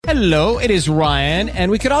Hello, it is Ryan,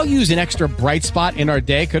 and we could all use an extra bright spot in our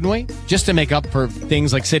day, couldn't we? Just to make up for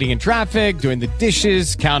things like sitting in traffic, doing the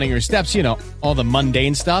dishes, counting your steps, you know, all the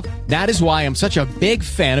mundane stuff. That is why I'm such a big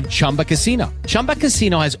fan of Chumba Casino. Chumba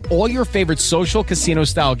Casino has all your favorite social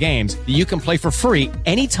casino-style games that you can play for free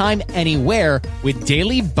anytime, anywhere with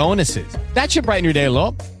daily bonuses. That should brighten your day a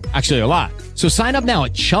little. Actually, a lot. So sign up now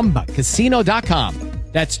at ChumbaCasino.com.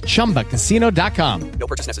 That's ChumbaCasino.com. No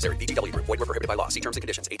purchase necessary. VGW Group. Void where prohibited by law. See terms and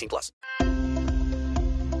conditions. 18+.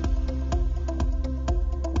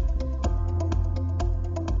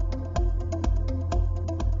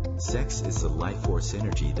 Sex is the life force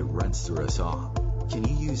energy that runs through us all. Can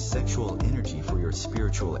you use sexual energy for your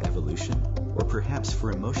spiritual evolution? Or perhaps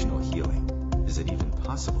for emotional healing? Is it even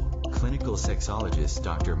possible? Clinical sexologist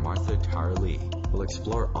Dr. Martha Tara Lee will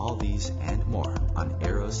explore all these and more on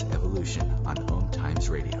Eros Evolution on Home Times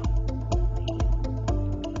Radio.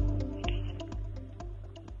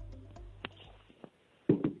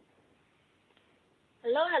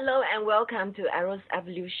 Hello, and welcome to Eros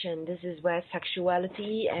Evolution. This is where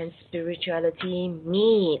sexuality and spirituality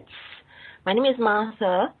meets. My name is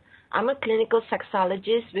Martha. I'm a clinical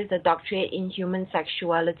sexologist with a doctorate in human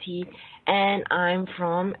sexuality, and I'm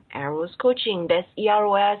from Eros Coaching. That's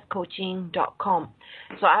eroscoaching.com.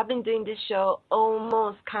 So I've been doing this show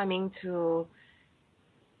almost coming to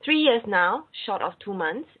 3 years now, short of 2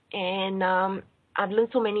 months, and I've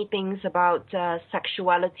learned so many things about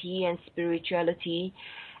sexuality and spirituality,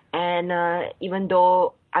 and even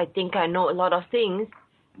though I think I know a lot of things,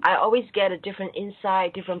 I always get a different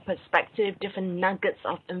insight, different perspective, different nuggets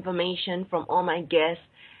of information from all my guests,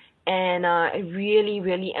 and I really,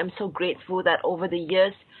 really am so grateful that over the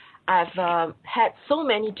years I've had so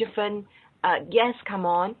many different guests come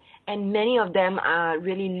on, and many of them are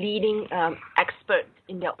really leading experts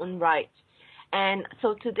in their own right. And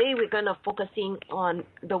so today we're going to focusing on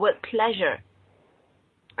the word pleasure.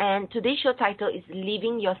 And today's show title is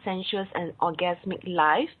Living Your Sensuous and Orgasmic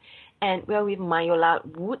Life. And we're with Mayola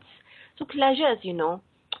Woods. So pleasure, as you know,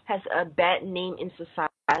 has a bad name in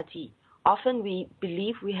society. Often we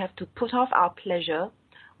believe we have to put off our pleasure,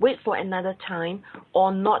 wait for another time,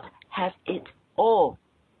 or not have it all.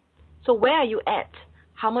 So where are you at?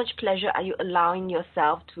 How much pleasure are you allowing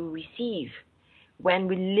yourself to receive? When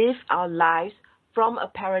we live our lives from a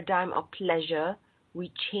paradigm of pleasure, we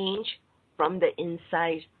change from the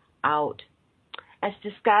inside out. As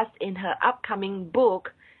discussed in her upcoming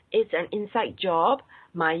book, It's an Inside Job,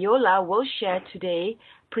 Mayola will share today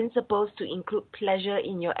principles to include pleasure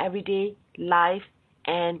in your everyday life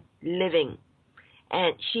and living.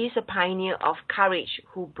 And she's a pioneer of courage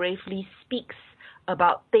who bravely speaks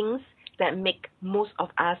about things that make most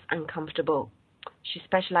of us uncomfortable. She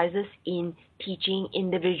specializes in teaching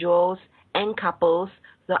individuals and couples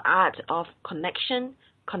the art of connection,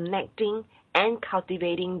 connecting, and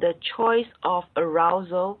cultivating the choice of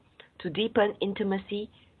arousal to deepen intimacy,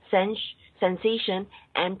 sensation,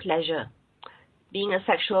 and pleasure. Being a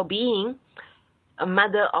sexual being, a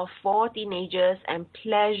mother of 4 teenagers, and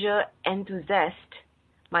pleasure enthusiast,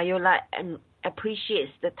 Mayola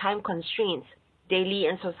appreciates the time constraints, daily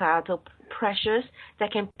and societal pressures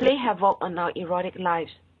that can play havoc on our erotic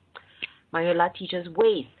lives. Mayola teaches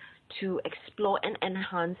ways to explore and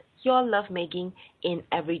enhance your lovemaking in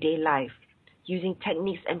everyday life, using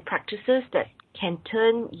techniques and practices that can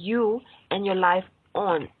turn you and your life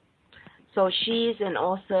on. So she's an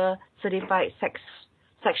author, certified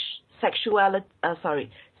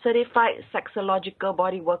certified sexological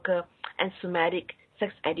body worker, and somatic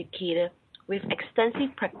sex educator with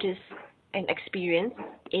extensive practice and experience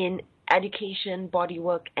in education,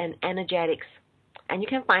 bodywork, and energetics. And you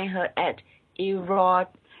can find her at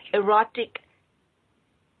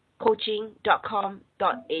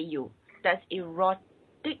eroticcoaching.com.au. That's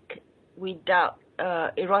erotic without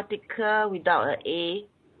erotica without an A.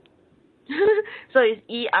 So it's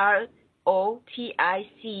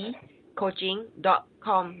EROTIC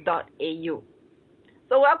coaching.com.au.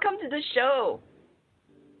 So welcome to the show.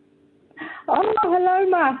 Oh, hello,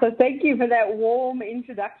 Martha. Thank you for that warm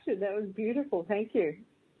introduction. That was beautiful. Thank you.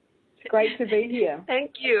 It's great to be here.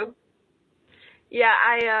 Thank you. Yeah,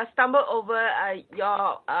 I stumbled over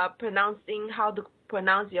your pronouncing, how to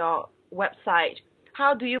pronounce your website.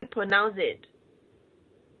 How do you pronounce it?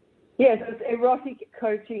 Yes, it's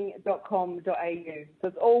eroticcoaching.com.au. So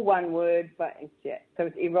it's all one word, but it's, yeah. So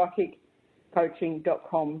it's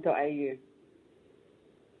eroticcoaching.com.au.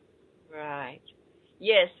 Right.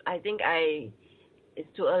 Yes, I think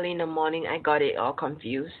it's too early in the morning. I got it all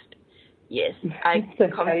confused. Yes, I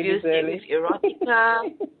confused it with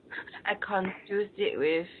erotica. I confused it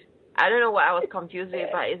with I don't know what I was confused with,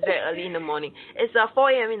 but it's very early in the morning. It's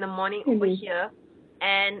 4 a.m. in the morning over here,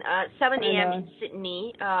 and 7 a.m. in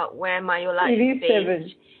Sydney, where Mayola is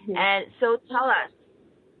based. And so tell us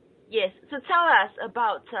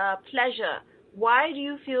about pleasure. Why do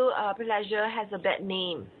you feel pleasure has a bad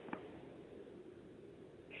name?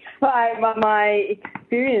 My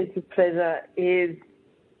experience with pleasure is,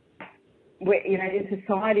 in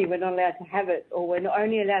society we're not allowed to have it, or we're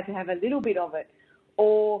only allowed to have a little bit of it,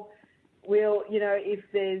 or if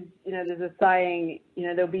there's a saying,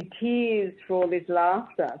 there'll be tears for all this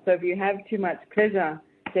laughter. So if you have too much pleasure,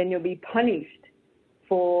 then you'll be punished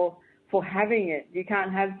for having it. You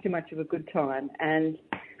can't have too much of a good time. And,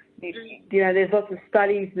 there's lots of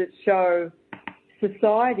studies that show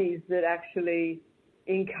societies that actually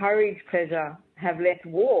encourage pleasure have less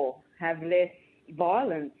war, have less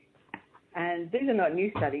violence. And these are not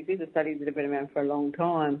new studies. These are studies that have been around for a long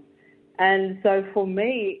time. And so for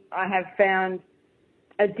me, I have found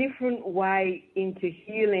a different way into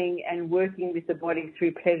healing and working with the body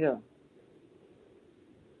through pleasure.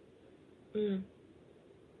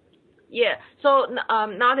 Yeah. So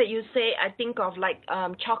now that you say, I think of like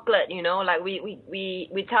chocolate. Like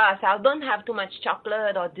we tell ourselves, don't have too much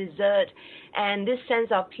chocolate or dessert, and this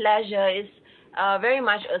sense of pleasure is very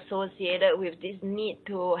much associated with this need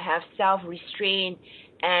to have self-restraint,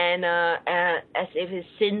 and as if it's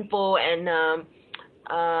sinful, and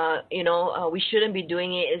we shouldn't be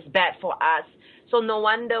doing it. It's bad for us. So no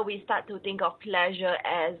wonder we start to think of pleasure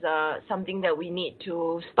as something that we need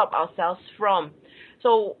to stop ourselves from.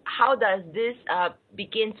 So how does this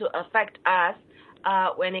begin to affect us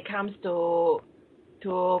when it comes to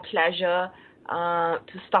pleasure,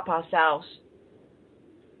 to stop ourselves?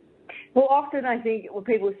 Well, often I think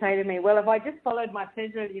people say to me, well, if I just followed my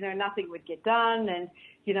pleasure, nothing would get done, and,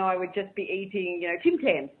 I would just be eating, Tim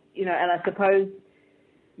Tams, and I suppose,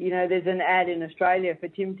 there's an ad in Australia for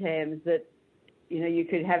Tim Tams that, you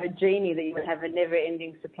could have a genie that you would have a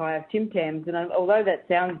never-ending supply of Tim Tams. And although that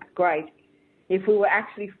sounds great, if we were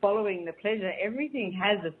actually following the pleasure, everything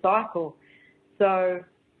has a cycle. So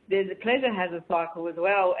the pleasure has a cycle as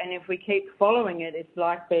well. And if we keep following it, it's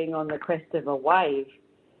like being on the crest of a wave.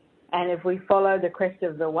 And if we follow the crest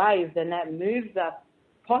of the wave, then that moves us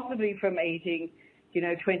possibly from eating,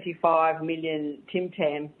 25 million Tim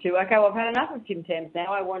Tams to, okay, well, I've had enough of Tim Tams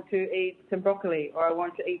now. I want to eat some broccoli, or I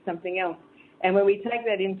want to eat something else. And when we take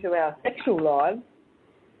that into our sexual lives,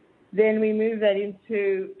 then we move that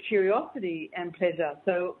into curiosity and pleasure.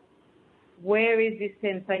 So where is this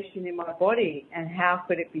sensation in my body, and how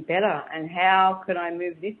could it be better? And how can I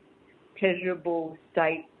move this pleasurable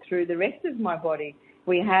state through the rest of my body?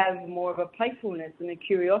 We have more of a playfulness and a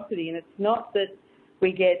curiosity, and it's not that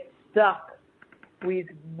we get stuck with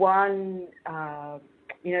one,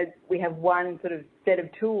 we have one sort of set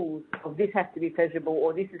of tools of this has to be pleasurable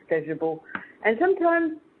or this is pleasurable. And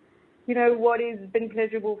sometimes, what has been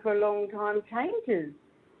pleasurable for a long time changes.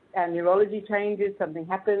 Our neurology changes, something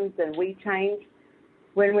happens, and we change.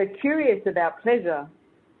 When we're curious about pleasure,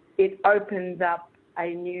 it opens up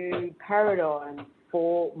a new paradigm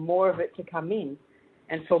for more of it to come in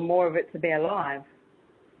and for more of it to be alive.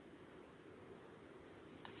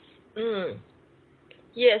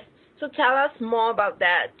 Yes. So tell us more about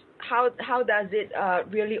that. How does it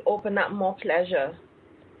really open up more pleasure?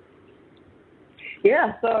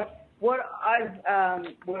 Yeah. So what I've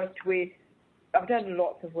worked with, I've done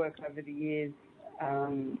lots of work over the years.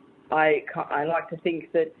 I like to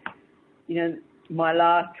think that, my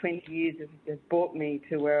last 20 years has brought me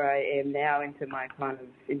to where I am now, into my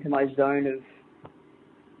zone of,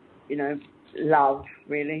 love,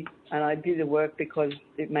 really. And I do the work because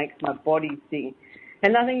it makes my body sing.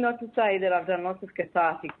 And nothing not to say that I've done lots of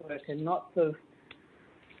cathartic work and lots of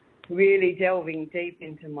really delving deep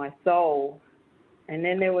into my soul. And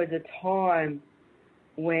then there was a time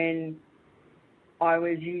when I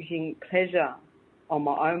was using pleasure on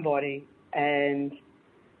my own body, and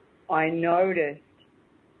I noticed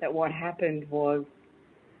that what happened was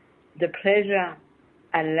the pleasure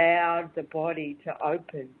allowed the body to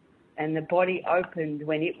open, and the body opened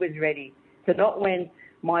when it was ready. So not when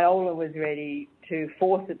Myola was ready to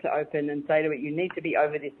force it to open and say to it, you need to be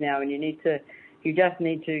over this now, and you just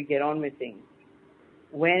need to get on with things.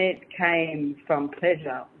 When it came from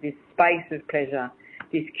pleasure, this space of pleasure,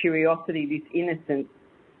 this curiosity, this innocence,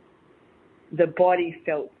 the body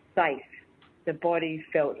felt safe. The body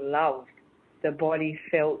felt loved. The body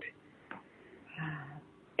felt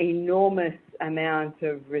enormous amount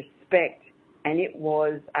of respect, and it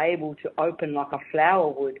was able to open like a flower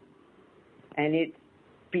would. And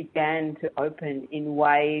began to open in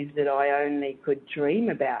ways that I only could dream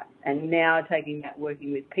about. And now taking that,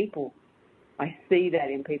 working with people, I see that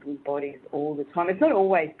in people's bodies all the time. It's not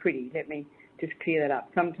always pretty. Let me just clear that up.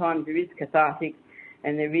 Sometimes there is cathartic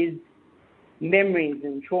and there is memories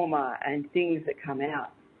and trauma and things that come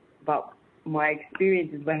out. But my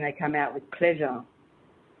experience is when they come out with pleasure,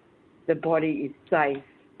 the body is safe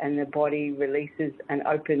and the body releases and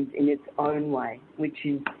opens in its own way, which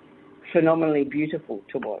is phenomenally beautiful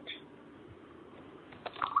to watch.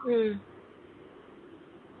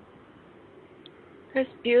 That's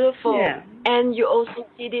beautiful. Yeah. And you also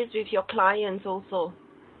see this with your clients also.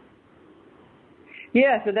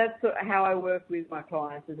 Yeah, so that's how I work with my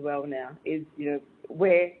clients as well now, is,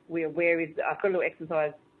 where is, I've got a little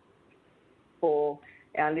exercise for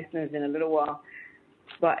our listeners in a little while,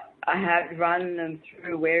 but I have run them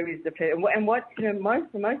through where is the pleasure. And what, for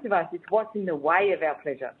most of us, it's what's in the way of our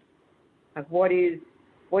pleasure. Like what is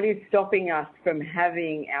stopping us from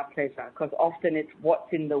having our pleasure? Because often it's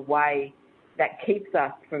what's in the way that keeps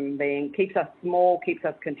us small, keeps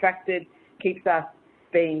us contracted, keeps us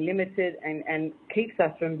being limited, and keeps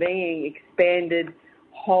us from being expanded,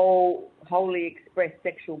 wholly expressed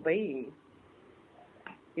sexual beings.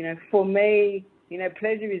 For me,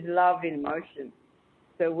 pleasure is love in motion.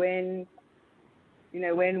 So when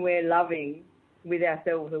we're loving with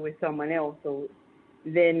ourselves or with someone else,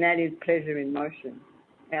 then that is pleasure in motion.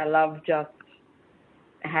 Our love just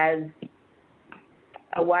has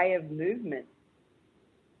a way of movement.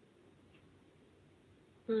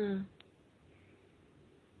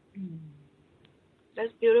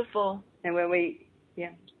 That's beautiful. And when we,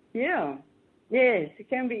 yes, it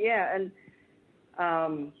can be, and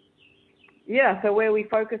so where we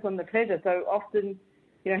focus on the pleasure. So often,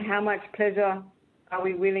 how much pleasure are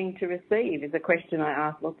we willing to receive is a question I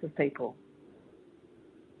ask lots of people.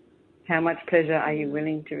 How much pleasure are you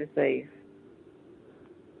willing to receive?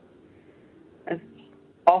 And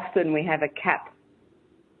often we have a cap.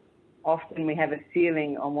 Often we have a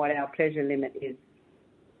ceiling on what our pleasure limit is.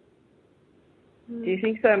 Do you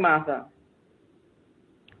think so, Martha?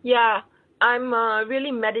 Yeah, I'm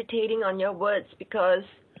really meditating on your words because,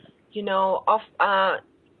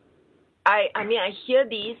 I hear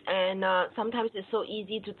these and sometimes it's so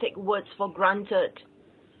easy to take words for granted.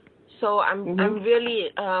 So I'm really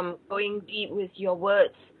going deep with your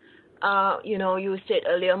words. You said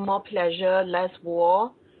earlier, more pleasure, less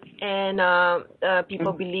war, and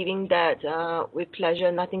people believing that with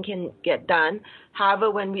pleasure nothing can get done.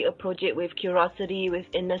 However, when we approach it with curiosity, with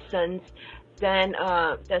innocence, then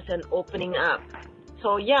there's an opening up.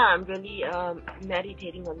 So yeah, I'm really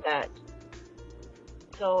meditating on that.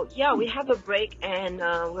 So yeah, we have a break and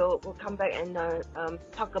we'll come back and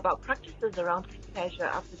talk about practices around pleasure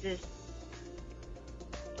after this.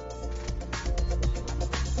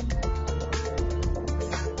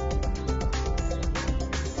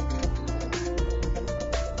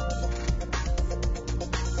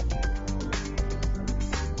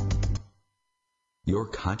 Your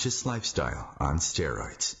conscious lifestyle on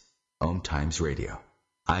steroids. Om Times Radio.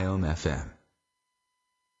 IOM FM.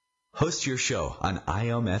 Host your show on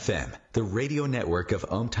IOM FM, the radio network of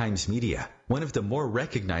Om Times Media, one of the more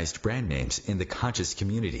recognized brand names in the conscious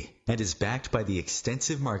community, and is backed by the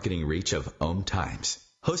extensive marketing reach of Om Times.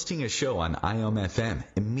 Hosting a show on IOM FM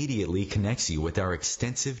immediately connects you with our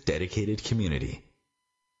extensive dedicated community.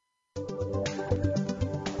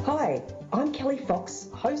 Hi, I'm Kelly Fox,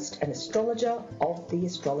 host and astrologer of The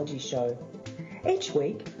Astrology Show. Each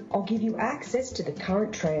week, I'll give you access to the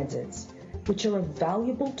current transits, which are a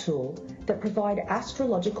valuable tool that provide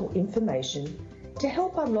astrological information to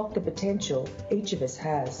help unlock the potential each of us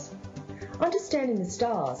has. Understanding the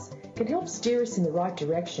stars can help steer us in the right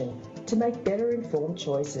direction to make better informed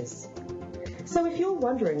choices. So if you're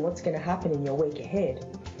wondering what's going to happen in your week ahead,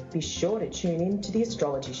 be sure to tune in to The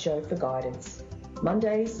Astrology Show for guidance,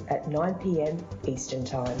 Mondays at 9 p.m. Eastern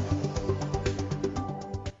Time.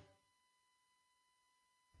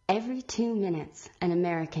 Every 2 minutes, an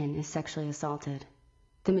American is sexually assaulted.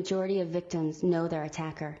 The majority of victims know their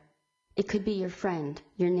attacker. It could be your friend,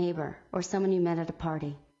 your neighbor, or someone you met at a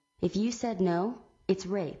party. If you said no, it's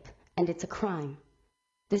rape, and it's a crime.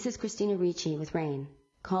 This is Christina Ricci with RAIN.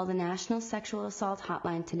 Call the National Sexual Assault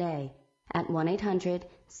Hotline today at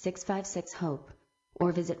 1-800-656-HOPE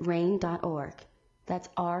or visit RAIN.org. That's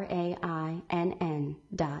RAINN.org.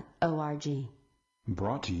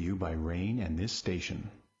 Brought to you by RAIN and this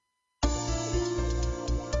station.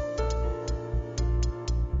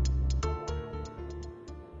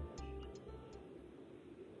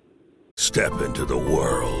 Step into the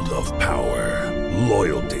world of power,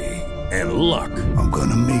 loyalty, and luck. I'm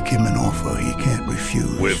gonna make him an offer he can't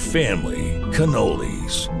refuse. With family,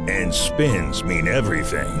 cannolis, and spins mean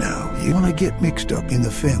everything. Now, you wanna get mixed up in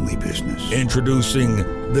the family business. Introducing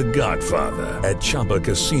The Godfather at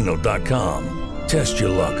ChumbaCasino.com. Test your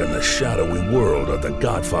luck in the shadowy world of The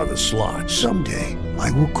Godfather slot. Someday,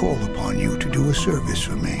 I will call upon you to do a service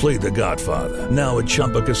for me. Play The Godfather now at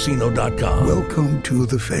ChumbaCasino.com. Welcome to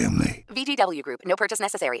the family. VGW Group. No purchase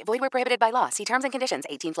necessary. Void where prohibited by law. See terms and conditions.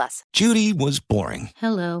 18+. Judy was boring.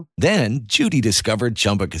 Hello. Then Judy discovered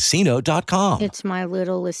ChumbaCasino.com. It's my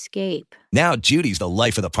little escape. Now Judy's the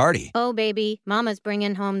life of the party. Oh, baby, mama's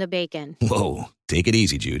bringing home the bacon. Whoa, take it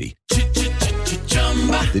easy, Judy.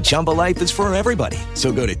 The Chumba life is for everybody.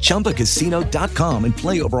 So go to ChumbaCasino.com and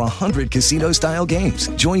play over 100 casino-style games.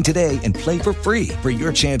 Join today and play for free for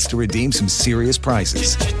your chance to redeem some serious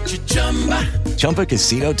prizes.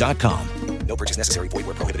 ChumbaCasino.com. No purchase necessary. Void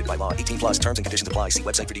where prohibited by law. 18+. Terms and conditions apply. See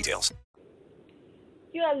website for details.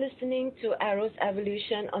 You are listening to Arrow's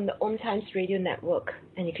Evolution on the Om Times Radio Network,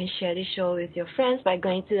 and you can share this show with your friends by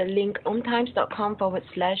going to the link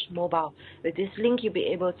omtimes.com/mobile. With this link, you'll be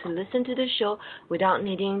able to listen to the show without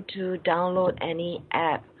needing to download any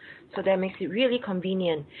app. So that makes it really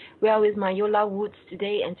convenient. We are with Mayola Woods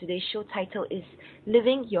today, and today's show title is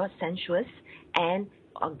Living Your Sensuous and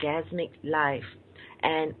Orgasmic Life.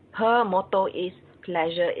 And her motto is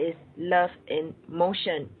pleasure is love in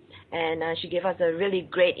motion. And she gave us a really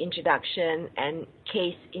great introduction and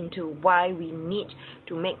case into why we need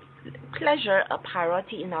to make pleasure a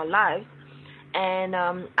priority in our lives. And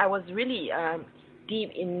I was really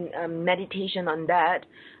deep in meditation on that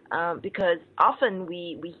because often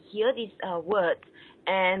we hear these words,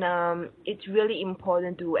 and it's really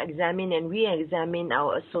important to examine and re-examine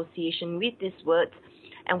our association with these words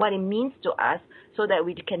and what it means to us so that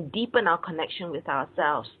we can deepen our connection with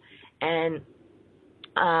ourselves. And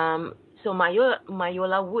so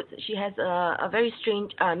Mayola Woods, she has a very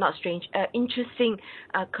interesting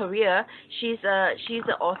career. She's an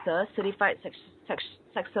author, certified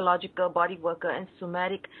sexological body worker, and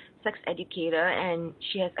somatic sex educator, and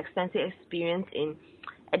she has extensive experience in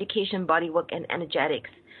education, bodywork, and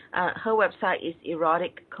energetics. Her website is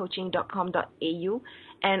eroticcoaching.com.au,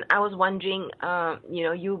 and I was wondering,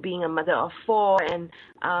 you being a mother of 4, and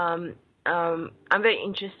I'm very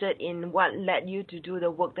interested in what led you to do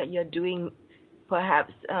the work that you're doing.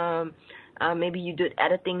 Perhaps maybe you did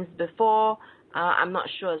other things before. I'm not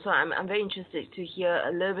sure. So I'm very interested to hear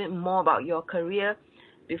a little bit more about your career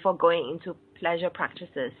before going into pleasure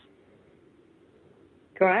practices.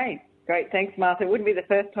 Great. Thanks, Martha. It wouldn't be the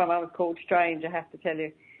first time I was called strange, I have to tell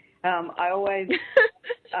you. I always,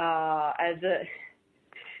 as a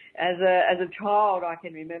child, I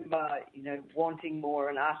can remember, wanting more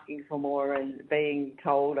and asking for more and being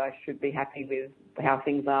told I should be happy with how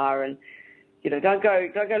things are, and don't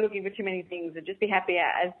go looking for too many things, and just be happy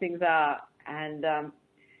as things are. And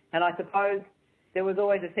I suppose there was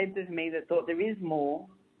always a sense of me that thought there is more,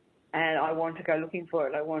 and I want to go looking for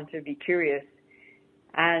it. I want to be curious.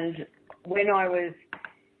 And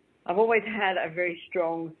I've always had a very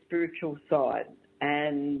strong spiritual side,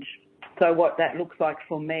 and so what that looks like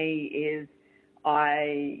for me is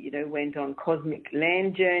I, went on cosmic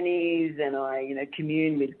land journeys, and I,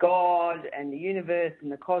 communed with God and the universe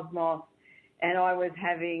and the cosmos, and I was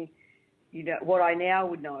having, what I now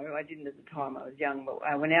would know, I didn't at the time, I was young, but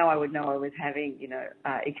now I would know I was having,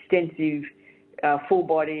 extensive full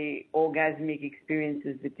body orgasmic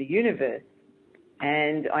experiences with the universe.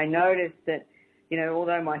 And I noticed that,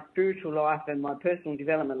 although my spiritual life and my personal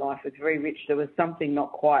development life was very rich, there was something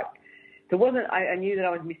not quite. I knew that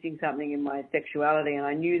I was missing something in my sexuality, and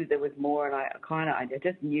I knew that there was more, and I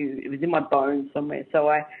just knew it was in my bones somewhere. So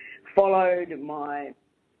I followed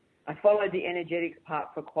the energetics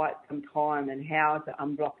part for quite some time, and how to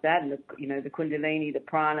unblock that, and the kundalini, the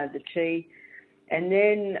prana, the chi. And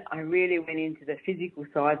then I really went into the physical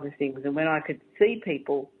sides of things, and when I could see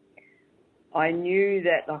people, I knew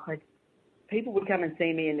that people would come and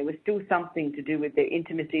see me, and there was still something to do with their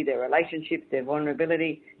intimacy, their relationships, their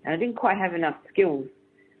vulnerability, and I didn't quite have enough skills.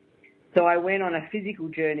 So I went on a physical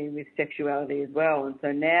journey with sexuality as well. And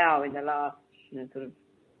so now in the last, 8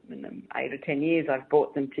 or 10 years, I've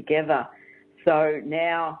brought them together. So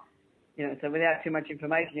now, so without too much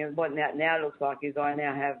information, what that now looks like is I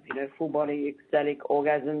now have, full body ecstatic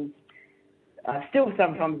orgasms, still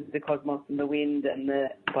sometimes with the cosmos and the wind,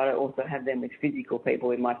 but I also have them with physical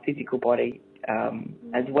people in my physical body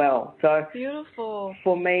as well. So beautiful.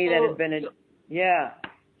 For me, that has been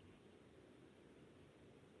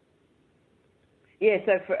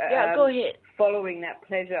So go ahead. Following that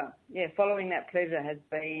pleasure has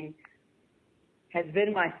been has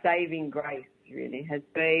been my saving grace, really, has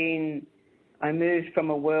been, I moved from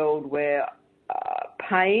a world where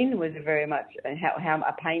pain was very much,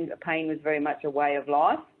 pain was very much a way of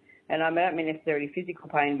life. And I don't mean necessarily physical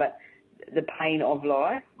pain, but the pain of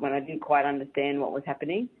life, when I didn't quite understand what was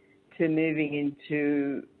happening, to moving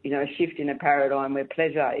into, a shift in a paradigm where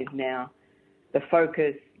pleasure is now the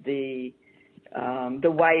focus, the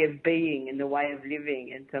way of being and the way of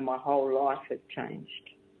living, and so my whole life has changed.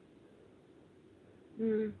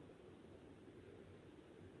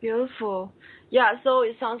 Beautiful. Yeah, so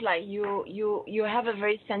it sounds like you have a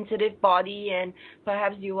very sensitive body, and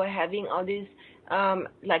perhaps you were having all these,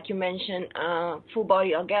 like you mentioned, full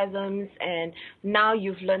body orgasms, and now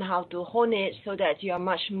you've learned how to hone it so that you are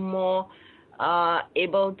much more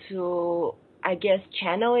able to, I guess,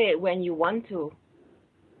 channel it when you want to.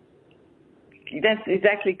 That's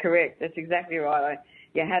exactly correct. That's exactly right.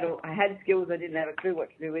 I had skills I didn't have a clue what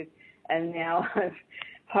to do with, and now I've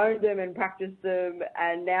honed them and practiced them,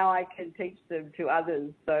 and now I can teach them to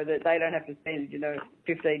others so that they don't have to spend,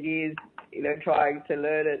 15 years, trying to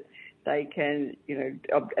learn it. They can,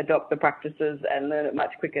 adopt the practices and learn it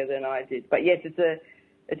much quicker than I did. But yes, it's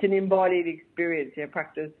an embodied experience.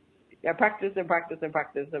 Practice and practice and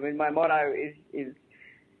practice. I mean, my motto is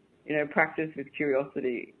practice with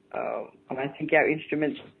curiosity. And I think our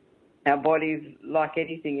instruments, our bodies, like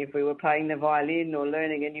anything, if we were playing the violin or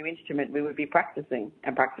learning a new instrument, we would be practicing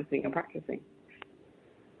and practicing and practicing.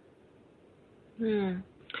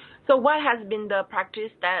 So what has been the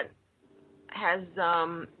practice that has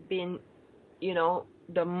been,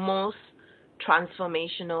 the most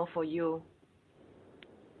transformational for you?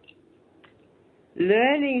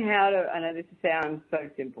 Learning how to, I know this sounds so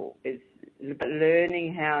simple, but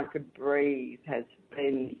learning how to breathe has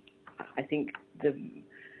been, I think,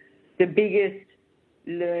 the biggest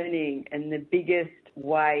learning and the biggest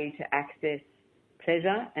way to access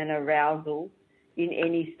pleasure and arousal in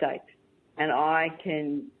any state. And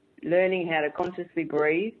learning how to consciously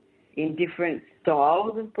breathe in different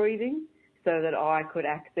styles of breathing so that I could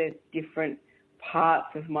access different parts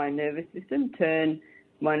of my nervous system, turn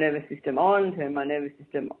my nervous system on, turn my nervous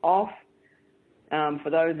system off. For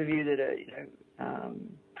those of you that are,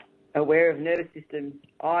 aware of nervous systems,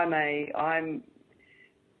 I'm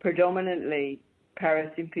predominantly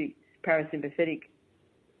parasympathetic,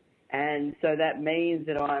 and so that means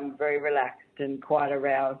that I'm very relaxed and quite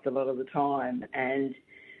aroused a lot of the time. And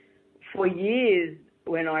for years,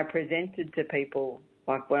 when I presented to people,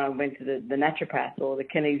 like when I went to the naturopath or the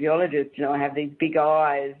kinesiologist, I have these big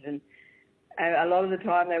eyes, and a lot of the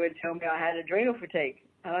time they would tell me I had adrenal fatigue.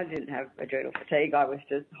 And I didn't have adrenal fatigue. I was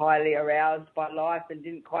just highly aroused by life and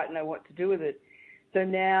didn't quite know what to do with it. So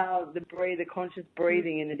now the conscious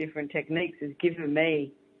breathing and the different techniques has given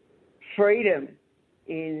me freedom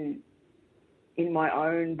in my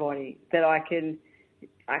own body, that I can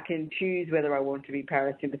choose whether I want to be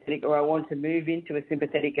parasympathetic or I want to move into a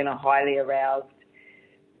sympathetic and a highly aroused,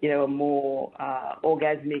 a more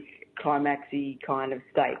orgasmic, climaxy kind of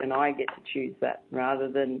state, and I get to choose that rather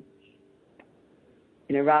than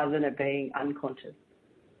it being unconscious.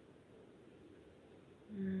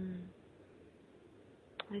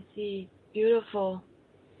 I see. Beautiful.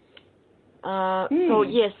 So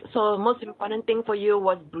yes, so most important thing for you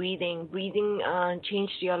was breathing. Breathing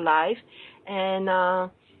changed your life, and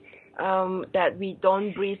that we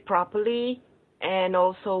don't breathe properly, and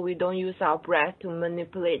also we don't use our breath to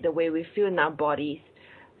manipulate the way we feel in our bodies.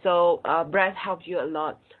 So breath helps you a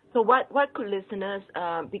lot. So what could listeners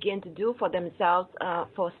begin to do for themselves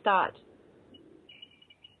for a start?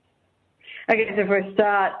 Okay, so for a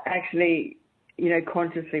start, actually,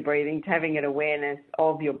 consciously breathing, having an awareness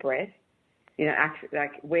of your breath, actually,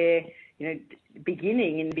 like where,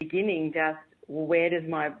 beginning, just where does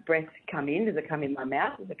my breath come in? Does it come in my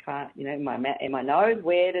mouth? Does it come, in my nose?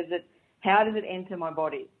 How does it enter my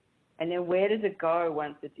body? And then where does it go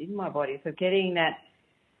once it's in my body? So getting that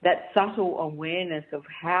subtle awareness of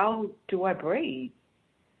how do I breathe?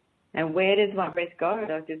 And where does my breath go?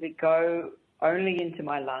 Does it go only into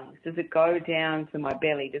my lungs? Does it go down to my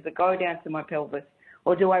belly? Does it go down to my pelvis?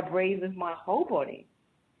 Or do I breathe with my whole body?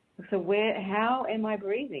 So how am I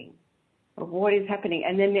breathing? What is happening?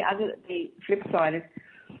 And then the flip side is,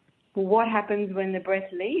 what happens when the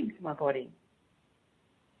breath leaves my body?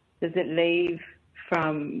 Does it leave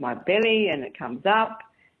from my belly and it comes up?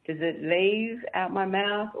 Does it leave out my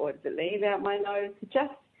mouth, or does it leave out my nose?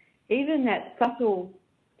 Just even that subtle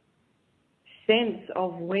sense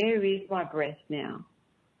of where is my breath now?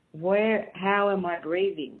 How am I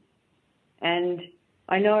breathing? And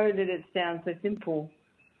I know that it sounds so simple,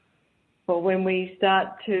 but when we start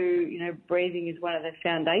to, breathing is one of the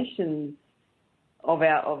foundations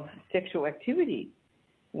of sexual activity.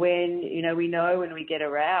 When, we know when we get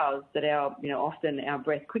aroused that often our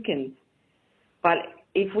breath quickens. But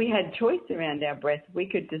if we had choice around our breath, we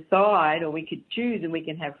could decide, or we could choose, and we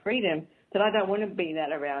can have freedom that I don't want to be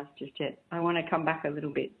that aroused just yet. I want to come back a little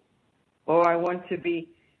bit. Or I want to be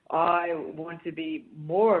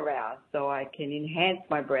more aroused so I can enhance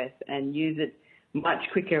my breath and use it much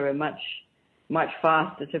quicker and much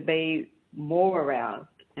faster to be more aroused.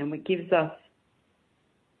 And it gives us,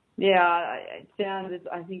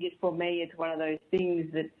 I think for me, it's one of those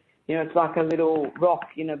things that, it's like a little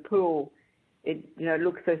rock in a pool. It,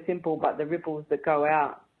 looks so simple, but the ripples that go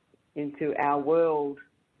out into our world,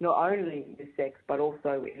 not only with sex, but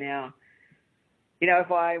also in our,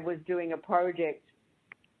 if I was doing a project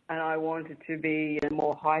and I wanted to be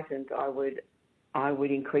more heightened, I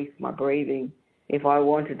would increase my breathing. If I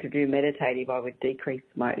wanted to do meditative, I would decrease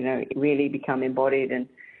my, really become embodied. And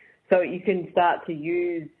so you can start to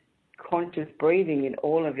use conscious breathing in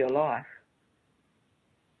all of your life.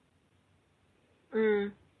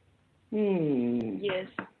 Yes.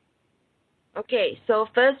 Okay, so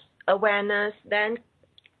first awareness, then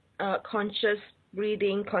conscious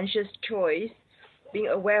breathing, conscious choice, being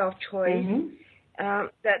aware of choice.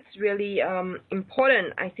 That's really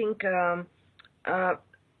important. I think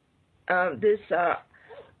this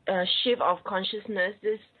shift of consciousness,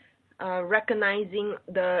 this recognizing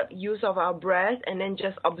the use of our breath and then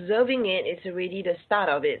just observing it is really the start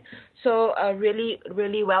of it. So really,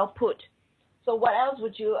 really well put. So what else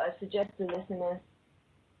would you suggest to listeners?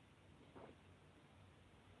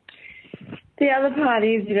 The other part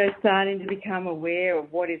is, starting to become aware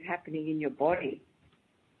of what is happening in your body.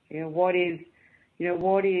 Because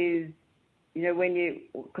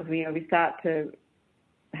we start to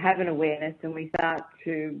have an awareness and we start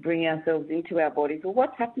to bring ourselves into our bodies. Well,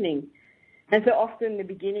 what's happening? And so often the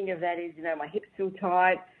beginning of that is, my hips feel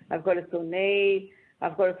tight, I've got a sore knee,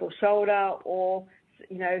 I've got a sore shoulder, or,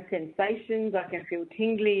 sensations. I can feel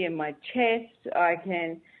tingly in my chest. I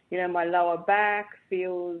can, my lower back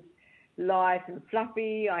feels light and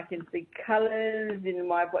fluffy. I can see colours in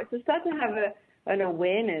my body. So start to have an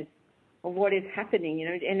awareness of what is happening,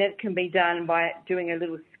 and that can be done by doing a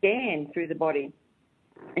little scan through the body.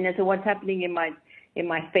 And so what's happening in my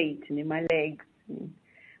feet and in my legs, and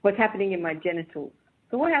what's happening in my genitals.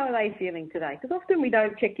 So how are they feeling today? Because often we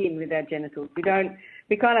don't check in with our genitals. We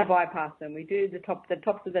kind of bypass them. We do the tops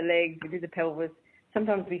of the legs, we do the pelvis.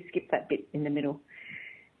 Sometimes we skip that bit in the middle.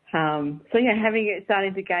 Starting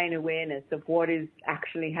to gain awareness of what is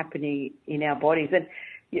actually happening in our bodies.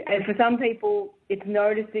 And for some people, it's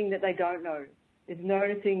noticing that they don't know. It's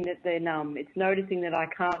noticing that they're numb. It's noticing that I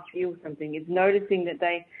can't feel something. It's noticing that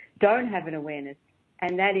they don't have an awareness.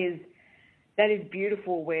 And that is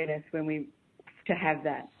beautiful awareness to have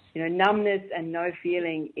that. Numbness and no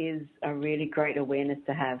feeling is a really great awareness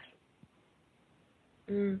to have.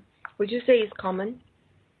 Would you say it's common?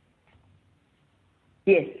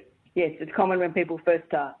 Yes, it's common when people first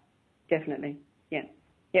start, definitely. Yeah,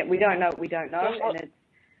 we don't know what we don't know, and it's,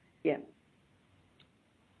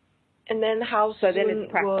 And then how soon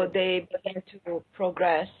will they begin to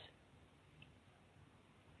progress?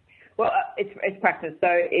 Well, it's practice.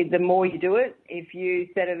 So the more you do it, if you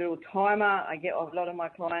set a little timer, I get a lot of my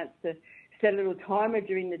clients to set a little timer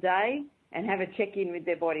during the day and have a check-in with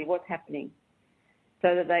their body, what's happening,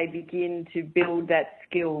 so that they begin to build that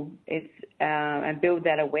skill and build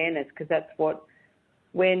that awareness, because that's what,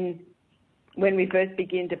 when we first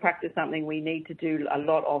begin to practice something, we need to do a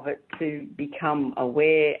lot of it to become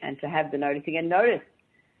aware and to have the noticing and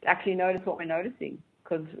actually notice what we're noticing.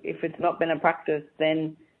 Because if it's not been a practice,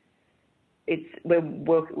 then we're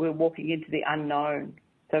walking into the unknown.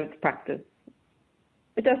 So it's practice.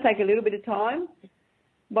 It does take a little bit of time,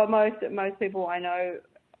 but most people I know,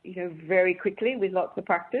 very quickly with lots of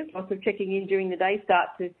practice, lots of checking in during the day, start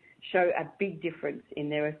to show a big difference in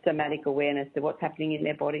their somatic awareness of what's happening in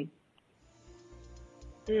their body.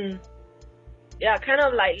 Yeah, kind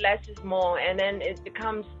of like less is more, and then it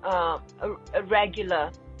becomes a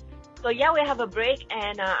regular. So we have a break,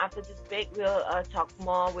 and after this break, we'll talk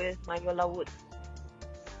more with Mayola Wood.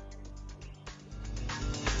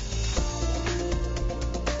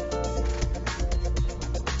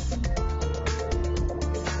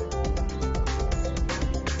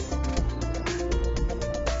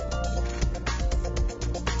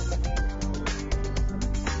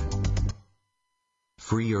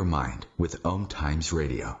 Free your mind with Om Times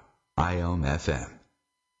Radio, IOM FM.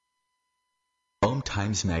 Om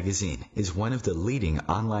Times Magazine is one of the leading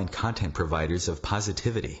online content providers of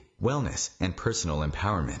positivity, wellness, and personal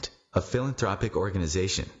empowerment. A philanthropic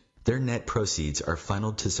organization, Their net proceeds are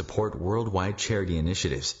funneled to support worldwide charity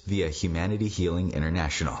initiatives via Humanity Healing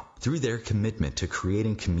International. Through their commitment to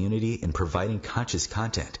creating community and providing conscious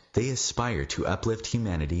content, they aspire to uplift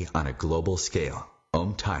humanity on a global scale.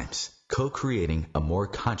 Om Times, co-creating a more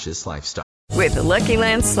conscious lifestyle. With the Lucky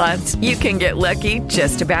Land Slots, you can get lucky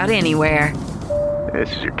just about anywhere.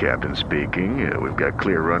 This is your captain speaking. We've got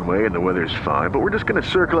clear runway and the weather's fine, but we're just going to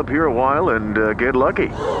circle up here a while and get lucky.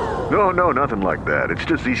 No, nothing like that. It's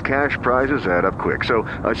just these cash prizes add up quick. So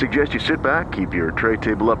I suggest you sit back, keep your tray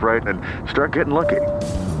table upright, and start getting lucky.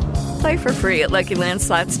 Play for free at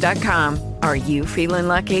LuckyLandSlots.com. Are you feeling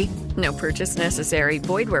lucky? No purchase necessary.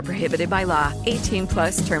 Void where prohibited by law. 18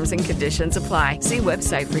 plus terms and conditions apply. See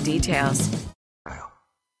website for details.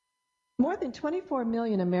 More than 24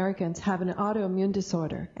 million Americans have an autoimmune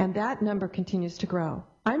disorder, and that number continues to grow.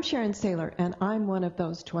 I'm Sharon Saylor, and I'm one of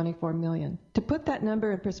those 24 million. To put that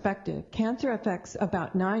number in perspective, cancer affects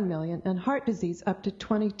about 9 million and heart disease up to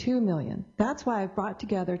 22 million. That's why I've brought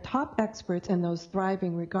together top experts and those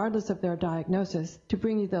thriving regardless of their diagnosis to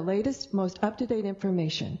bring you the latest, most up-to-date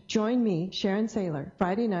information. Join me, Sharon Saylor,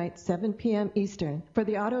 Friday night, 7 p.m. Eastern, for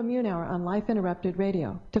the Autoimmune Hour on Life Interrupted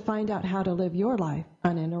Radio to find out how to live your life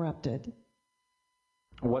uninterrupted.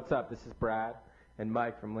 What's up? This is Brad and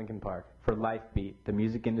Mike from Lincoln Park for Life Beat, the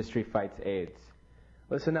music industry fights AIDS.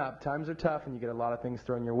 Listen up, times are tough and you get a lot of things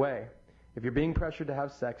thrown your way. If you're being pressured to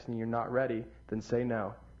have sex and you're not ready, then say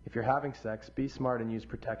no. If you're having sex, be smart and use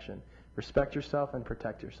protection. Respect yourself and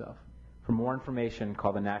protect yourself. For more information,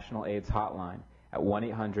 call the National AIDS Hotline at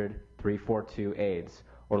 1-800-342-AIDS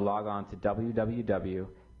or log on to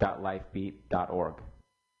www.lifebeat.org.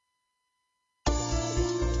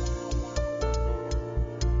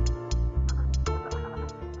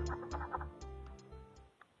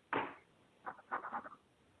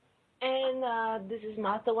 And this is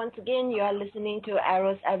Martha once again. You are listening to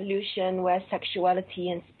Arrow's Evolution, where sexuality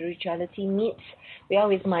and spirituality meets. We are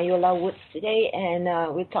with Mayola Woods today, and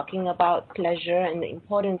we're talking about pleasure and the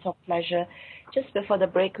importance of pleasure. Just before the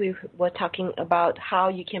break, we were talking about how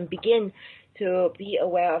you can begin to be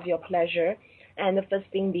aware of your pleasure, and the first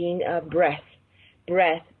thing being breath.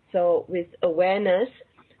 So with awareness,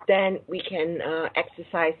 then we can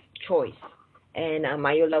exercise choice. And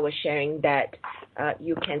Mayola was sharing that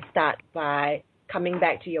you can start by coming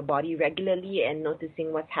back to your body regularly and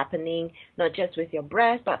noticing what's happening, not just with your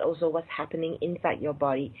breath, but also what's happening inside your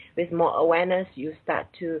body. With more awareness, you start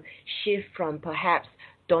to shift from perhaps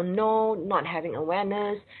don't know, not having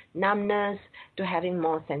awareness, numbness, to having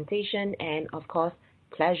more sensation, and, of course,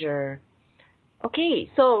 pleasure. Okay,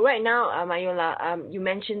 so right now, Mayola, you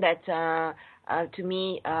mentioned that to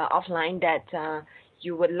me offline that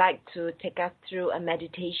you would like to take us through a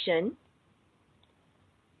meditation.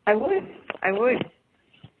 I would.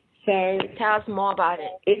 So tell us more about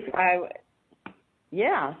it.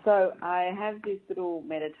 So I have this little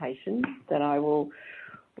meditation that I will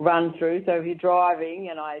run through. So if you're driving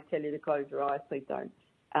and I tell you to close your eyes, please don't.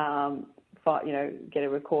 Get a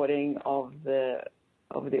recording of the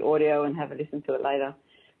audio and have a listen to it later.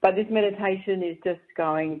 But this meditation is just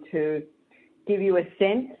going to give you a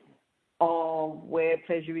sense of where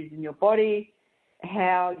pleasure is in your body,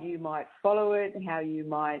 how you might follow it, how you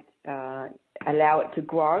might allow it to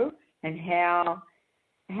grow, and how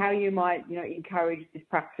you might encourage this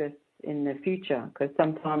practice in the future. Because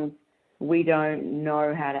sometimes we don't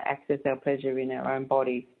know how to access our pleasure in our own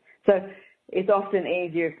bodies. So it's often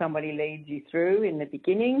easier if somebody leads you through in the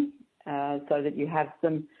beginning, so that you have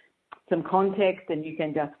some context and you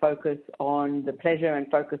can just focus on the pleasure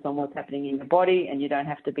and focus on what's happening in your body, and you don't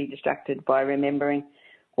have to be distracted by remembering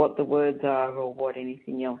what the words are or what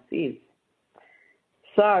anything else is.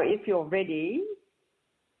 So if you're ready,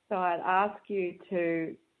 I'd ask you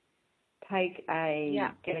to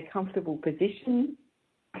get a comfortable position.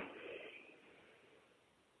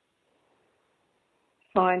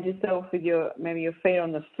 Find yourself with maybe your feet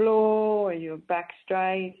on the floor or your back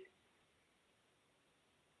straight.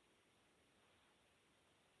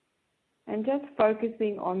 And just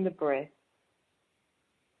focusing on the breath.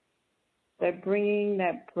 So bringing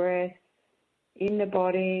that breath in the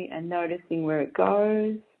body and noticing where it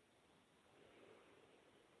goes.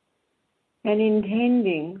 And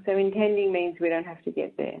intending. So intending means we don't have to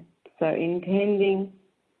get there. So intending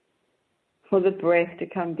for the breath to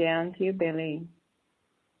come down to your belly.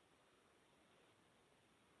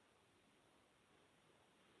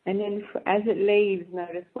 And then as it leaves,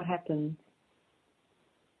 notice what happens.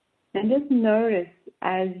 And just notice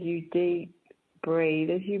as you breathe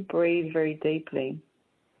very deeply,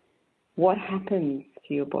 what happens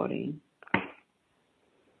to your body.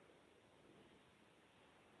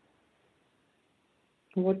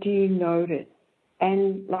 What do you notice?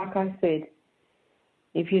 And like I said,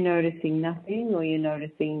 if you're noticing nothing or you're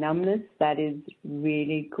noticing numbness, that is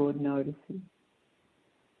really good noticing.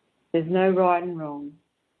 There's no right and wrong.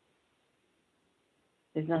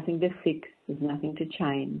 There's nothing to fix. There's nothing to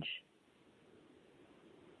change.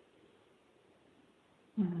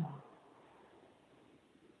 And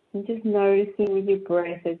just noticing with your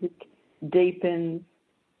breath as it deepens.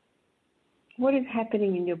 What is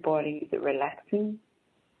happening in your body? Is it relaxing?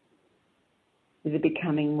 Is it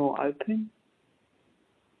becoming more open?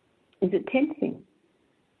 Is it tensing?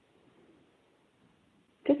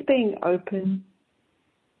 Just being open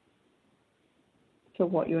to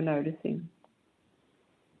what you're noticing.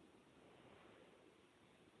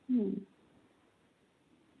 And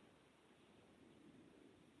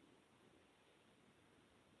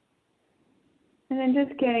then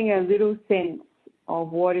just getting a little sense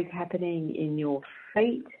of what is happening in your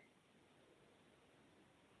feet,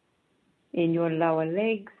 in your lower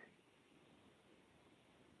legs,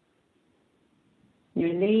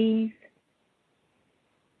 your knees,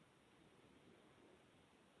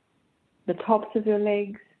 the tops of your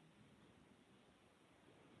legs,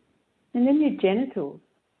 and then your genitals.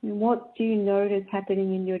 And what do you notice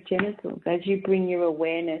happening in your genitals as you bring your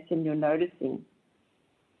awareness and your noticing?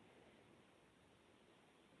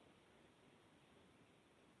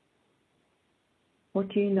 What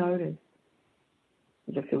do you notice?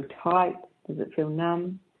 Does it feel tight? Does it feel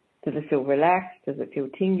numb? Does it feel relaxed? Does it feel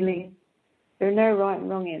tingling? There are no right and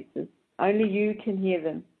wrong answers. Only you can hear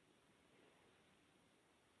them.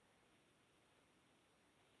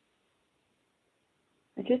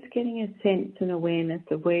 And just getting a sense and awareness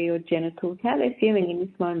of where your genitals, how they're feeling in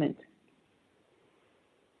this moment.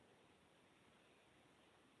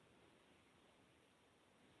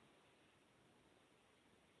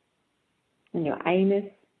 And your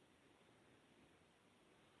anus,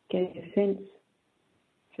 getting a sense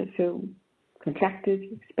to feel contracted,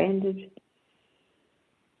 expanded,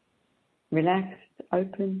 relaxed,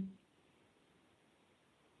 open.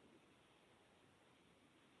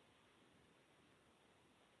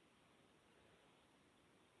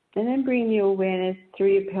 And then bring your awareness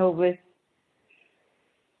through your pelvis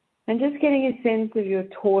and just getting a sense of your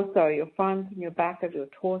torso, your front and your back of your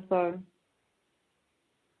torso,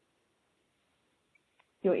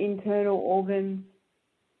 your internal organs,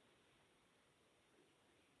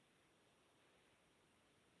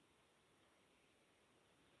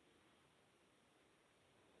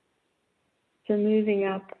 so moving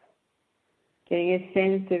up, getting a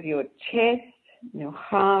sense of your chest, your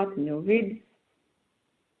heart and your ribs,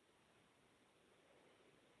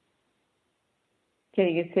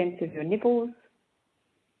 getting a sense of your nipples,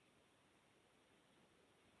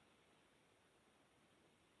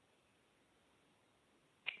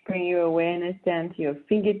 bring your awareness down to your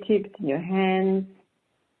fingertips and your hands,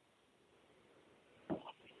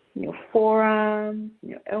 your forearms,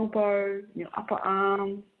 your elbows, your upper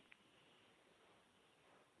arms,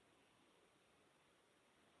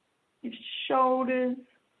 your shoulders,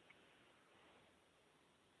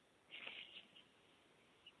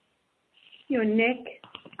 your neck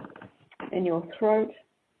and your throat.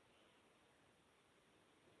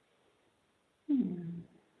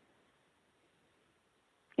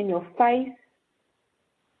 In your face,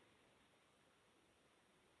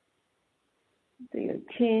 so your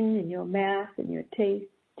chin and your mouth and your teeth,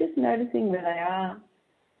 just noticing where they are.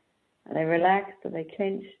 Are they relaxed? Are they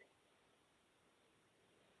clenched?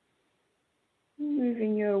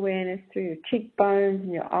 Moving your awareness through your cheekbones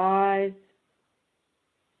and your eyes,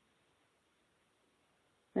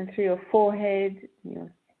 and through your forehead and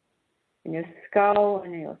your skull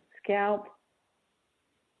and your scalp.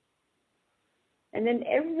 And then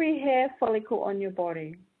every hair follicle on your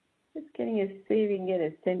body, just see if you can get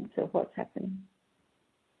a sense of what's happening.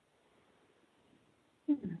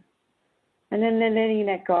 And then letting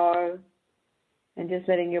that go and just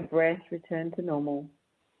letting your breath return to normal.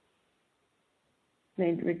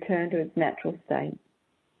 Then return to its natural state.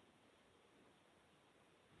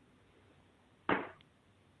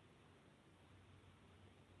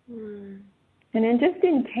 And then just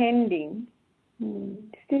intending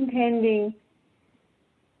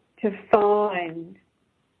to find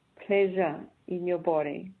pleasure in your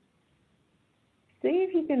body. See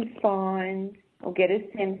if you can find or get a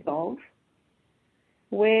sense of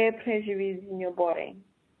where pleasure is in your body.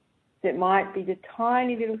 It might be the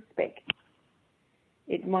tiny little speck.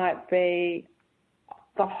 It might be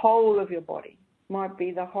the whole of your body. It might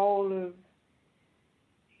be the whole of,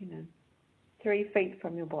 3 feet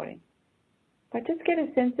from your body. But just get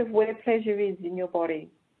a sense of where pleasure is in your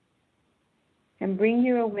body. And bring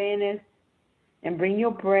your awareness And bring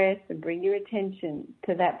your breath and bring your attention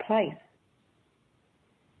to that place.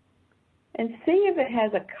 And see if it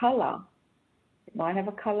has a colour. It might have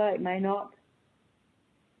a colour, it may not.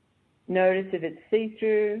 Notice if it's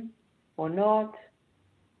see-through or not.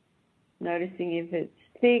 Noticing if it's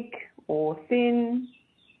thick or thin.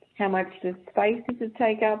 How much the space does it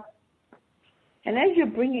take up. And as you're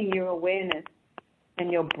bringing your awareness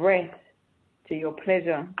and your breath to your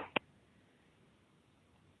pleasure,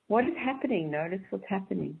 what is happening? Notice what's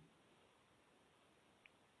happening.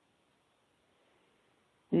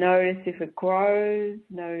 Notice if it grows.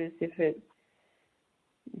 Notice if it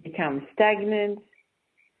becomes stagnant.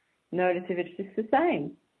 Notice if it's just the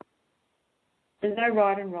same. There's no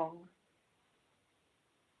right and wrong.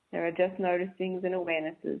 There are just noticings and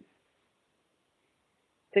awarenesses.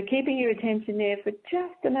 So keeping your attention there for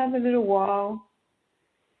just another little while.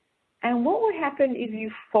 And what would happen if you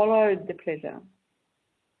followed the pleasure?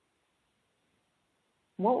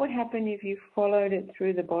 What would happen if you followed it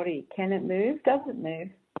through the body? Can it move? Does it move?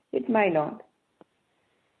 It may not.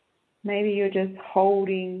 Maybe you're just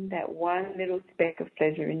holding that one little speck of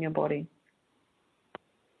pleasure in your body.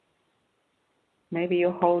 Maybe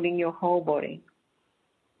you're holding your whole body.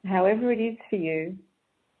 However it is for you,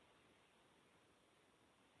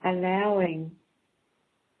 allowing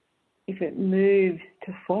if it moves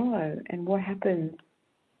to follow. And what happens?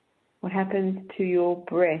 What happens to your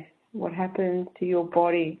breath? What happens to your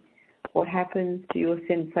body? What happens to your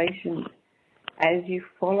sensations as you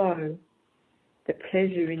follow the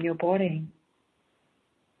pleasure in your body?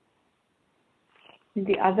 And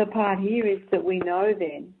the other part here is that we know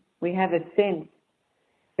then, we have a sense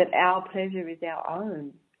that our pleasure is our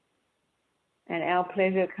own. And our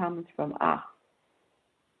pleasure comes from us.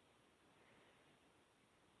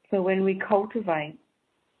 So when we cultivate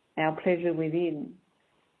our pleasure within,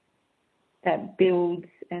 that builds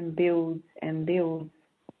and builds and builds.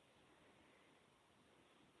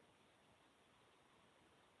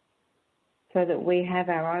 So that we have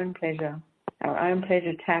our own pleasure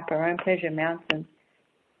tap, our own pleasure mountain,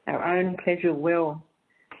 our own pleasure well.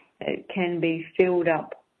 It can be filled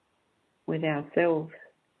up with ourselves.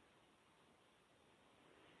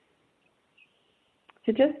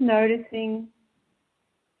 So just noticing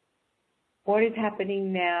what is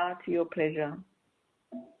happening now to your pleasure.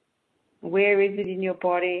 Where is it in your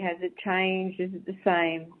body? Has it changed? Is it the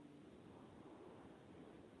same?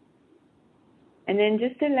 And then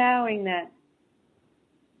just allowing that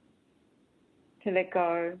to let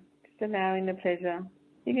go, just allowing the pleasure.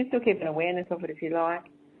 You can still keep an awareness of it if you like,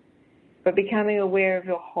 but becoming aware of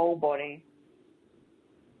your whole body,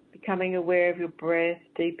 becoming aware of your breath,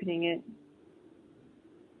 deepening it,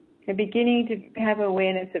 and beginning to have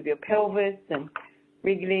awareness of your pelvis and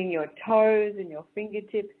wriggling your toes and your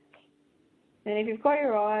fingertips. And if you've got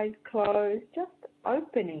your eyes closed, just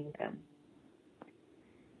opening them.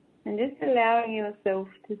 And just allowing yourself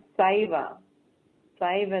to savor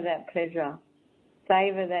that pleasure,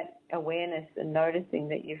 savor that awareness and noticing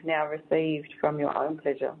that you've now received from your own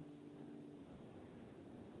pleasure.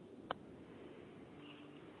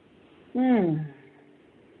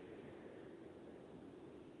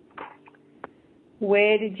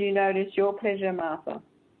 Where did you notice your pleasure, Martha?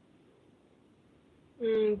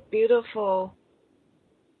 Beautiful.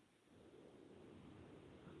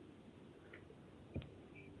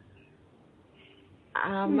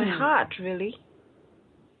 My heart, really.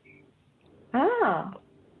 Ah,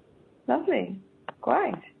 lovely.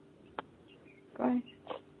 Great.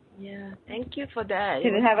 Yeah, thank you for that.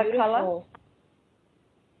 Did it have a colour?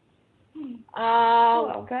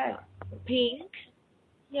 Okay. Pink.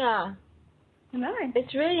 Yeah. Nice.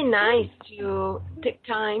 It's really nice to take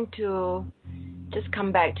time to just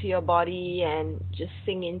come back to your body and just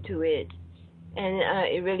sing into it. And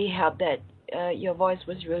it really helped that your voice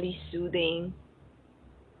was really soothing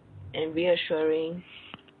and reassuring.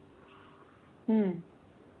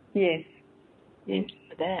 Yes. Thank you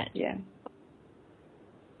for that. Yeah.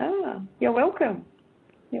 You're welcome.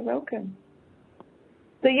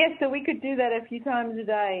 So yes, so we could do that a few times a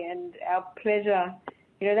day, and our pleasure,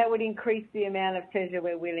 that would increase the amount of pleasure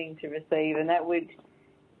we're willing to receive, and that would,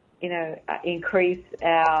 increase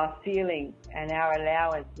our feeling and our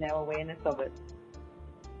allowance and our awareness of it.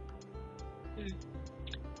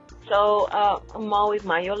 So, more with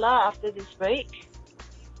Mayola after this break.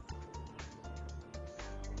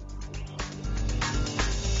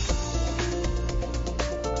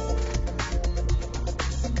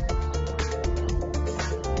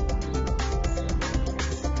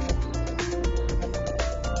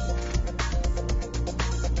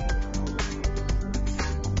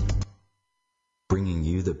 Bringing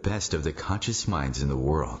you the best of the conscious minds in the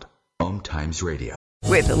world. Om Home Times Radio.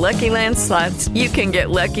 With the Lucky Land Slots, you can get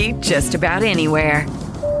lucky just about anywhere.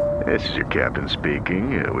 This is your captain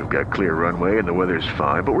speaking. We've got clear runway and the weather's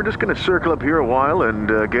fine, but we're just going to circle up here a while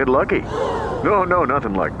and get lucky. No,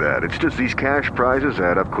 nothing like that. It's just these cash prizes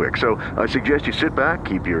add up quick. So I suggest you sit back,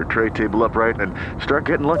 keep your tray table upright, and start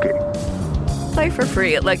getting lucky. Play for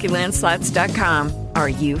free at LuckyLandSlots.com. Are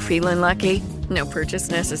you feeling lucky? No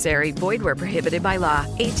purchase necessary. Void where prohibited by law.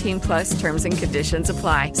 18+ terms and conditions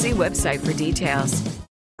apply. See website for details.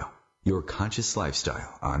 Your conscious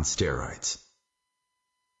lifestyle on steroids.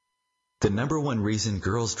 The number one reason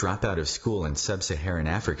girls drop out of school in sub-Saharan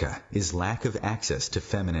Africa is lack of access to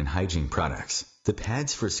feminine hygiene products. The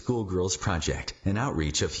Pads for Schoolgirls Project, an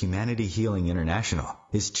outreach of Humanity Healing International,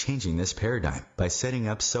 is changing this paradigm by setting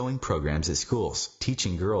up sewing programs at schools,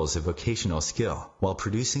 teaching girls a vocational skill, while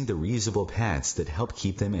producing the reusable pads that help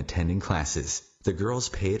keep them attending classes. The girls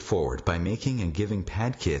pay it forward by making and giving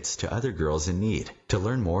pad kits to other girls in need. To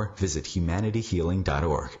learn more, visit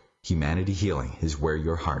humanityhealing.org. Humanity Healing is where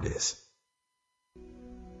your heart is.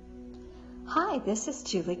 Hi, this is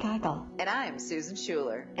Julie Geigel. And I'm Susan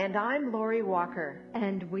Schuler. And I'm Lori Walker.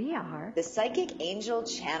 And we are the Psychic Angel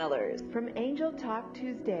Channelers from Angel Talk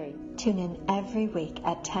Tuesday. Tune in every week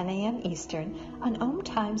at 10 a.m. Eastern on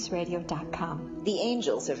OhmTimesRadio.com. The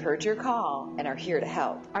angels have heard your call and are here to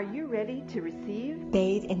help. Are you ready to receive?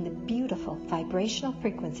 Bathe in the beautiful vibrational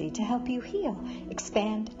frequency to help you heal,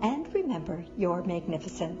 expand, and remember your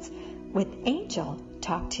magnificence with Angel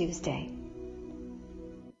Talk Tuesday.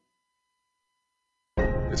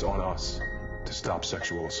 It's on us to stop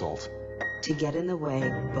sexual assault. To get in the way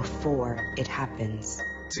before it happens.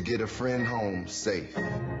 To get a friend home safe.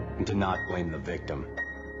 And to not blame the victim.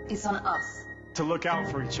 It's on us. To look out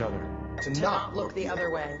for each other. To not look the other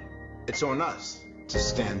way. It's on us to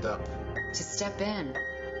stand up. To step in.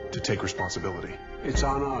 To take responsibility. It's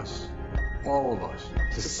on us, all of us,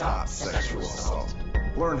 to stop sexual assault.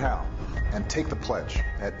 Learn how and take the pledge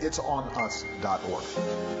at itsonus.org.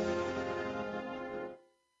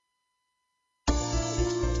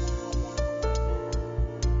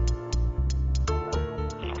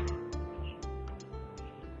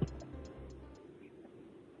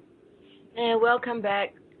 And welcome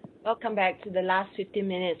back to the last 15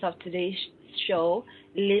 minutes of today's show,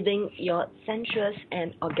 Living Your Sensuous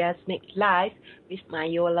and Orgasmic Life with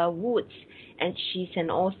Mayola Woods. And she's an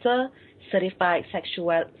author, certified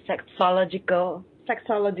sexological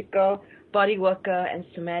body worker, and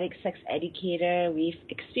somatic sex educator with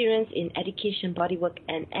experience in education, bodywork,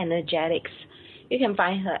 and energetics. You can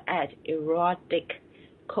find her at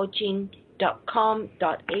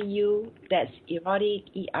eroticcoaching.com.au. That's erotic,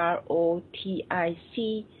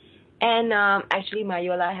 EROTIC. And actually,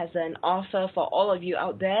 Mayola has an offer for all of you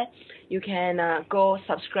out there. You can go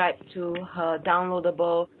subscribe to her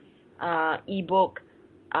downloadable ebook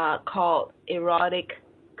called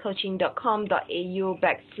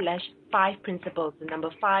eroticcoaching.com.au/5 principles, the number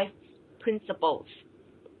 5 principles.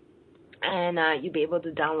 And you'll be able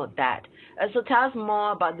to download that. So tell us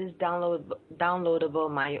more about this downloadable,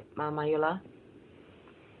 Mayola.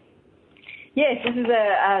 Yes, this is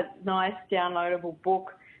a nice downloadable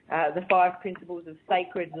book, The 5 Principles of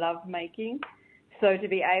Sacred Lovemaking. So to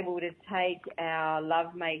be able to take our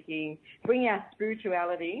lovemaking, bring our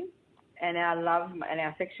spirituality and our love and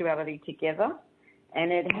our sexuality together.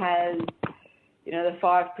 And it has, the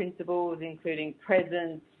 5 principles, including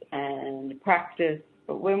presence and practice.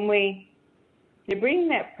 But when you bring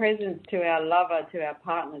that presence to our lover, to our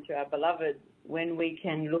partner, to our beloved, when we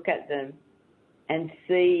can look at them and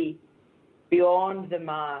see beyond the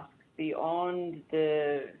mask, beyond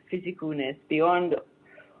the physicalness,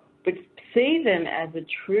 but see them as a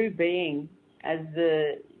true being, as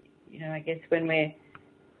I guess when we're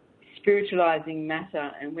spiritualizing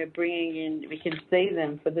matter and we're bringing in, we can see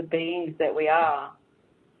them for the beings that we are.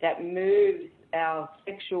 That moves our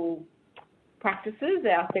sexual practices,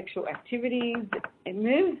 our sexual activities. It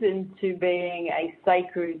moves into being a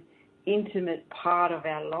sacred, intimate part of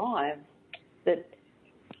our lives that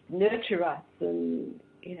nurture us, and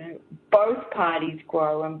both parties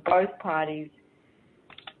grow and both parties.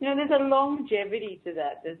 There's a longevity to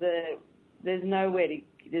that. There's no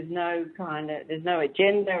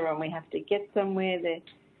agenda, and we have to get somewhere. There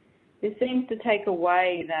seems to take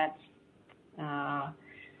away that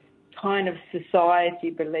kind of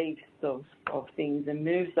society beliefs of things and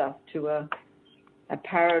moves us to a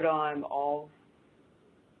paradigm of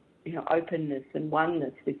openness and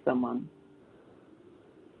oneness with someone.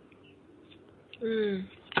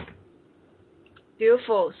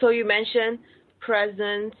 Beautiful. So you mentioned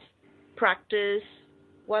presence, practice.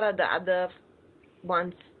 What are the other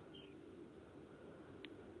ones?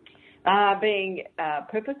 Being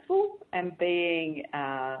purposeful and being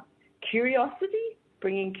curiosity,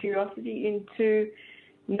 bringing curiosity into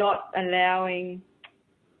not allowing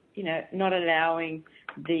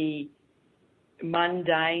the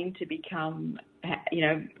mundane to become,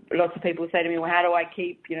 lots of people say to me, well, how do I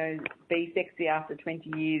keep, be sexy after 20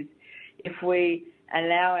 years? If we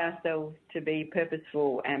allow ourselves to be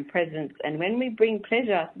purposeful and present, and when we bring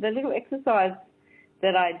pleasure, the little exercise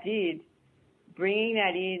that I did, bringing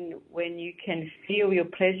that in when you can feel your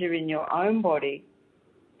pleasure in your own body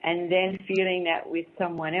and then feeling that with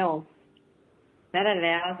someone else, that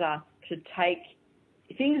allows us to take,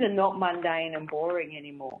 things are not mundane and boring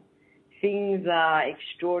anymore. Things are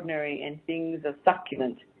extraordinary and things are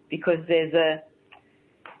succulent because there's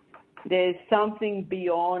something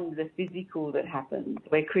beyond the physical that happens.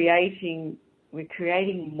 We're creating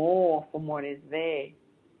more from what is there.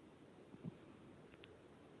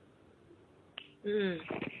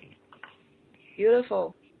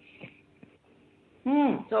 Beautiful.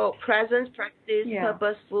 So presence, practice,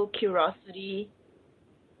 purposeful curiosity.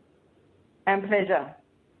 And pleasure.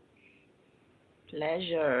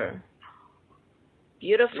 Pleasure.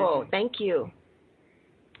 Beautiful. Thank you.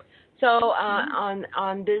 So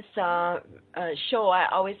on this show, I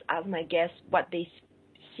always ask my guests what they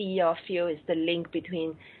see or feel is the link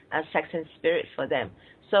between sex and spirit for them.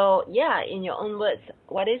 So, yeah, in your own words,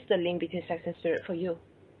 what is the link between sex and spirit for you?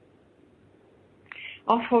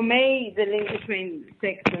 For me, the link between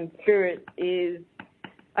sex and spirit is,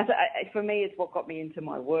 for me, it's what got me into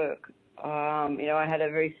my work. I had a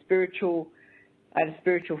very spiritual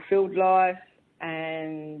filled life,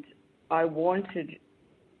 and I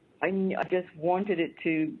just wanted it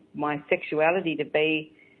to, my sexuality to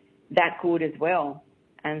be that good as well.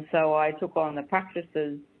 And so I took on the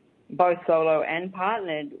practices, both solo and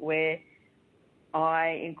partnered, where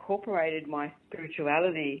I incorporated my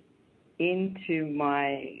spirituality into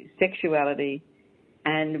my sexuality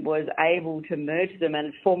and was able to merge them.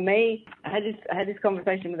 And for me, I had this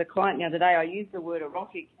conversation with a client the other day. I used the word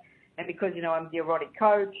erotic, and because, I'm the erotic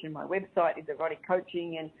coach and my website is erotic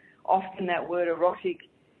coaching, and often that word erotic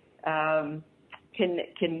can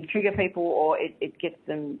trigger people, or it gets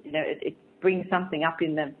them, it brings something up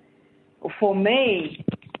in them. Well, for me,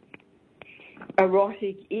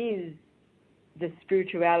 erotic is the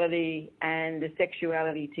spirituality and the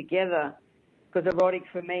sexuality together, because erotic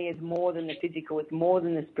for me is more than the physical, it's more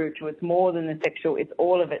than the spiritual, it's more than the sexual, it's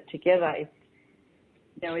all of it together.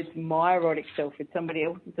 It's my erotic self, it's somebody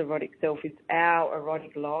else's erotic self, it's our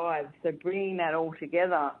erotic lives. So bringing that all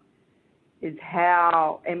together is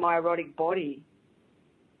how, in my erotic body,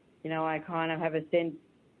 I kind of have a sense,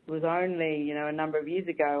 it was only, a number of years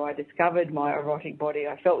ago I discovered my erotic body.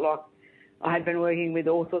 I felt like I had been working with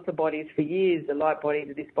all sorts of bodies for years, the light body,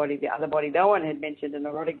 this body, the other body. No one had mentioned an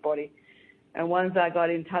erotic body. And once I got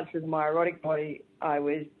in touch with my erotic body, I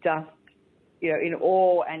was just, in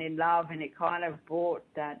awe and in love, and it kind of brought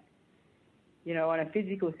that, in a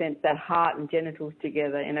physical sense, that heart and genitals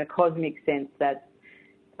together, in a cosmic sense, that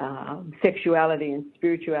sexuality and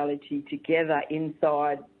spirituality together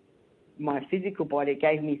inside my physical body. It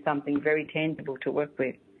gave me something very tangible to work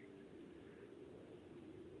with.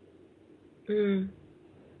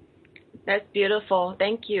 That's beautiful.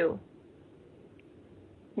 Thank you.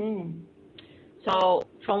 So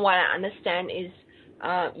from what I understand is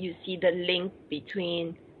you see the link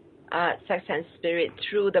between sex and spirit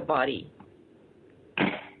through the body.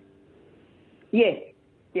 Yes.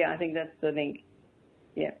 Yeah, I think that's the link.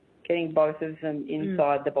 Yeah, getting both of them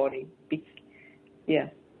inside the body. Yeah.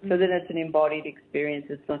 So then it's an embodied experience.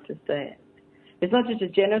 It's not just a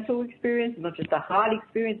genital experience. It's not just a heart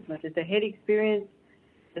experience. It's not just a head experience.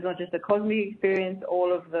 It's not just a cosmic experience.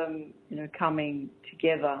 All of them, coming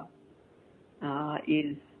together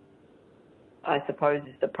is, I suppose,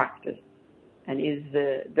 is the practice and is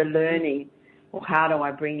the learning. Well, how do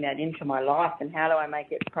I bring that into my life, and how do I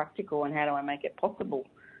make it practical, and how do I make it possible?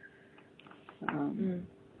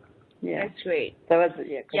 Yeah, that's great. So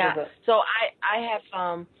So I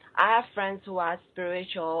have friends who are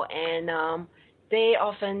spiritual, and they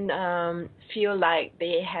often feel like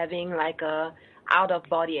they're having like a out of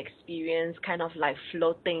body experience, kind of like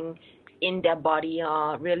floating in their body,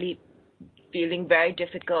 really feeling very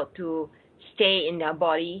difficult to stay in their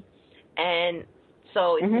body, and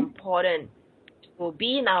so it's important to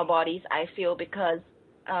be in our bodies, I feel, because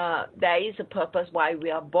there is a purpose why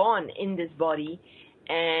we are born in this body.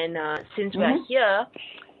 And since we're here,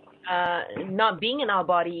 not being in our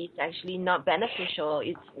body is actually not beneficial.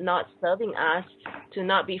 It's not serving us to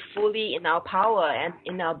not be fully in our power and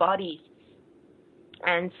in our bodies.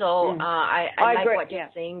 And so I like what you're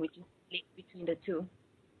saying, which is the link between the two.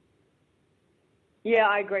 Yeah,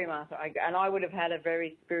 I agree, Martha. And I would have had a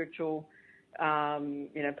very spiritual,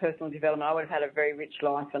 personal development. I would have had a very rich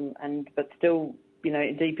life, but still,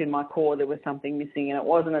 deep in my core, there was something missing. And it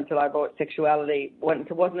wasn't until I brought sexuality,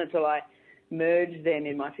 it wasn't until I merged them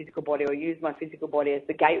in my physical body or used my physical body as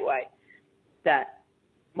the gateway that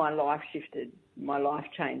my life shifted, my life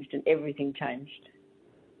changed, and everything changed.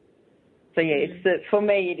 So yeah, for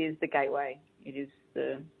me, it is the gateway. It is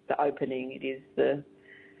the opening. It is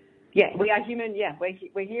we are human. Yeah,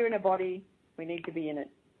 we're here in a body. We need to be in it.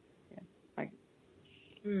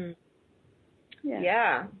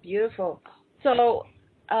 Yeah, beautiful. So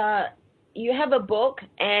you have a book,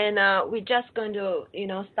 and we're just going to,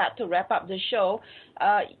 start to wrap up the show.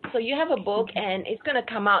 So you have a book, and it's going to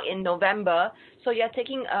come out in November. So you're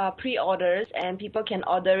taking pre-orders, and people can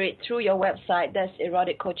order it through your website. That's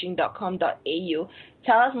eroticcoaching.com.au.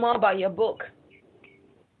 Tell us more about your book.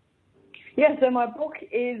 Yeah, so my book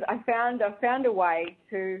is, I found a way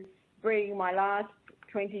to bring my last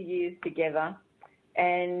 20 years together.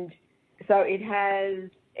 And so it has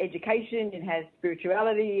education, it has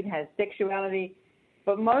spirituality, it has sexuality,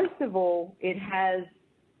 but most of all, it has,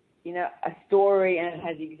 a story, and it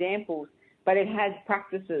has examples, but it has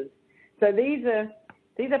practices. So these are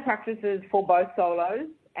practices for both solos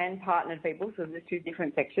and partnered people. So there's two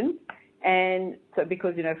different sections. And so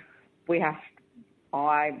because,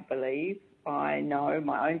 I believe, I know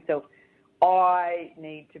my own self, I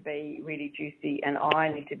need to be really juicy, and I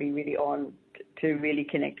need to be really on to really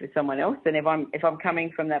connect with someone else. And if I'm coming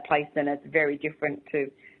from that place, then it's very different to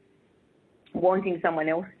wanting someone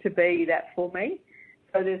else to be that for me.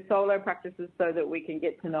 So there's solo practices so that we can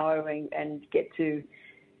get to know and get to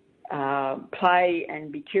play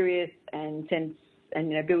and be curious and sense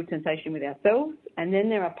and build sensation with ourselves. And then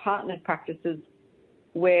there are partnered practices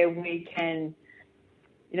where we can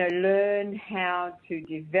learn how to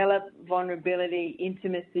develop vulnerability,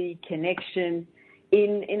 intimacy, connection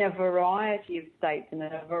in a variety of states and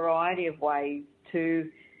in a variety of ways to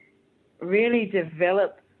really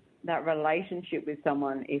develop that relationship with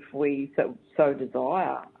someone if we so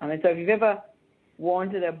desire. I mean, so if you've ever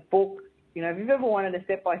wanted a book, if you've ever wanted a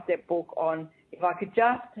step-by-step book on, if I could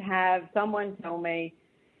just have someone tell me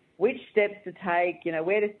which steps to take,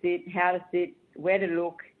 where to sit, how to sit, where to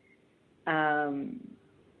look,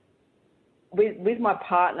 with my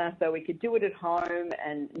partner, so we could do it at home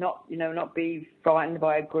and not be frightened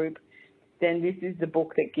by a group, then this is the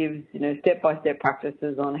book that gives, step-by-step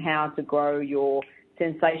practices on how to grow your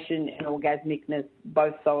sensation and orgasmicness,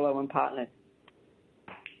 both solo and partnered.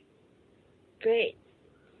 Great.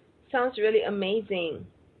 Sounds really amazing.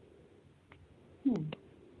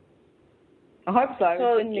 I hope so. It's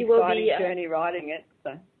been an exciting journey writing it.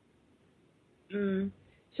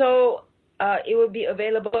 So it will be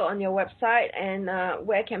available on your website, and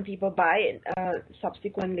where can people buy it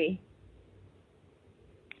subsequently?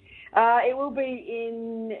 It will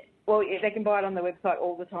be they can buy it on the website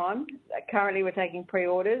all the time. Currently, we're taking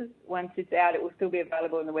pre-orders. Once it's out, it will still be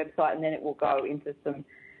available on the website, and then it will go into some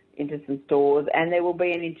stores. And there will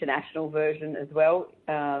be an international version as well.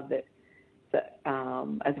 So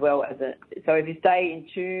if you stay in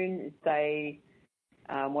tune,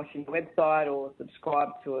 watching the website or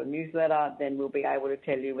subscribe to a newsletter, then we'll be able to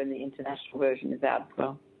tell you when the international version is out as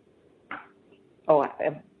well. Or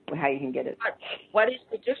how you can get it. What is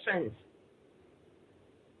the difference?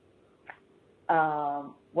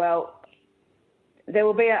 Well, there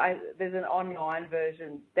will be there's an online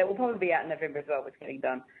version that will probably be out in November as well. It's getting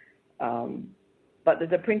done. But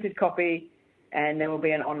there's a printed copy, and there will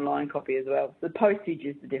be an online copy as well. The postage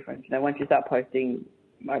is the difference. Once you start posting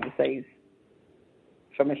overseas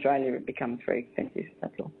from Australia, it becomes very expensive.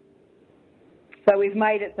 That's all. So we've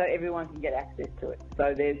made it so everyone can get access to it.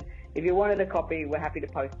 So if you wanted a copy, we're happy to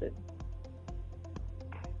post it.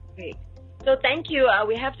 Great. So thank you.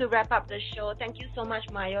 We have to wrap up the show. Thank you so much,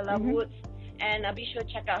 Mayola Woods. And be sure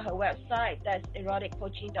to check out her website. That's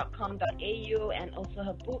eroticcoaching.com.au, and also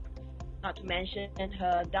her book, not to mention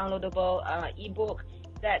her downloadable ebook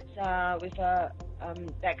that's with a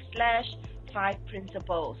 /5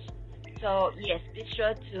 principles. So yes, be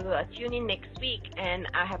sure to tune in next week, and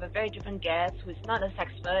I have a very different guest who's not a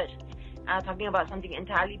sexpert, talking about something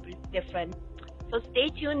entirely different. So stay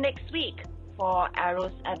tuned next week for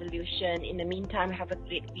Eros Evolution. In the meantime, have a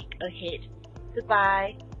great week ahead.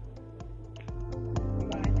 Goodbye.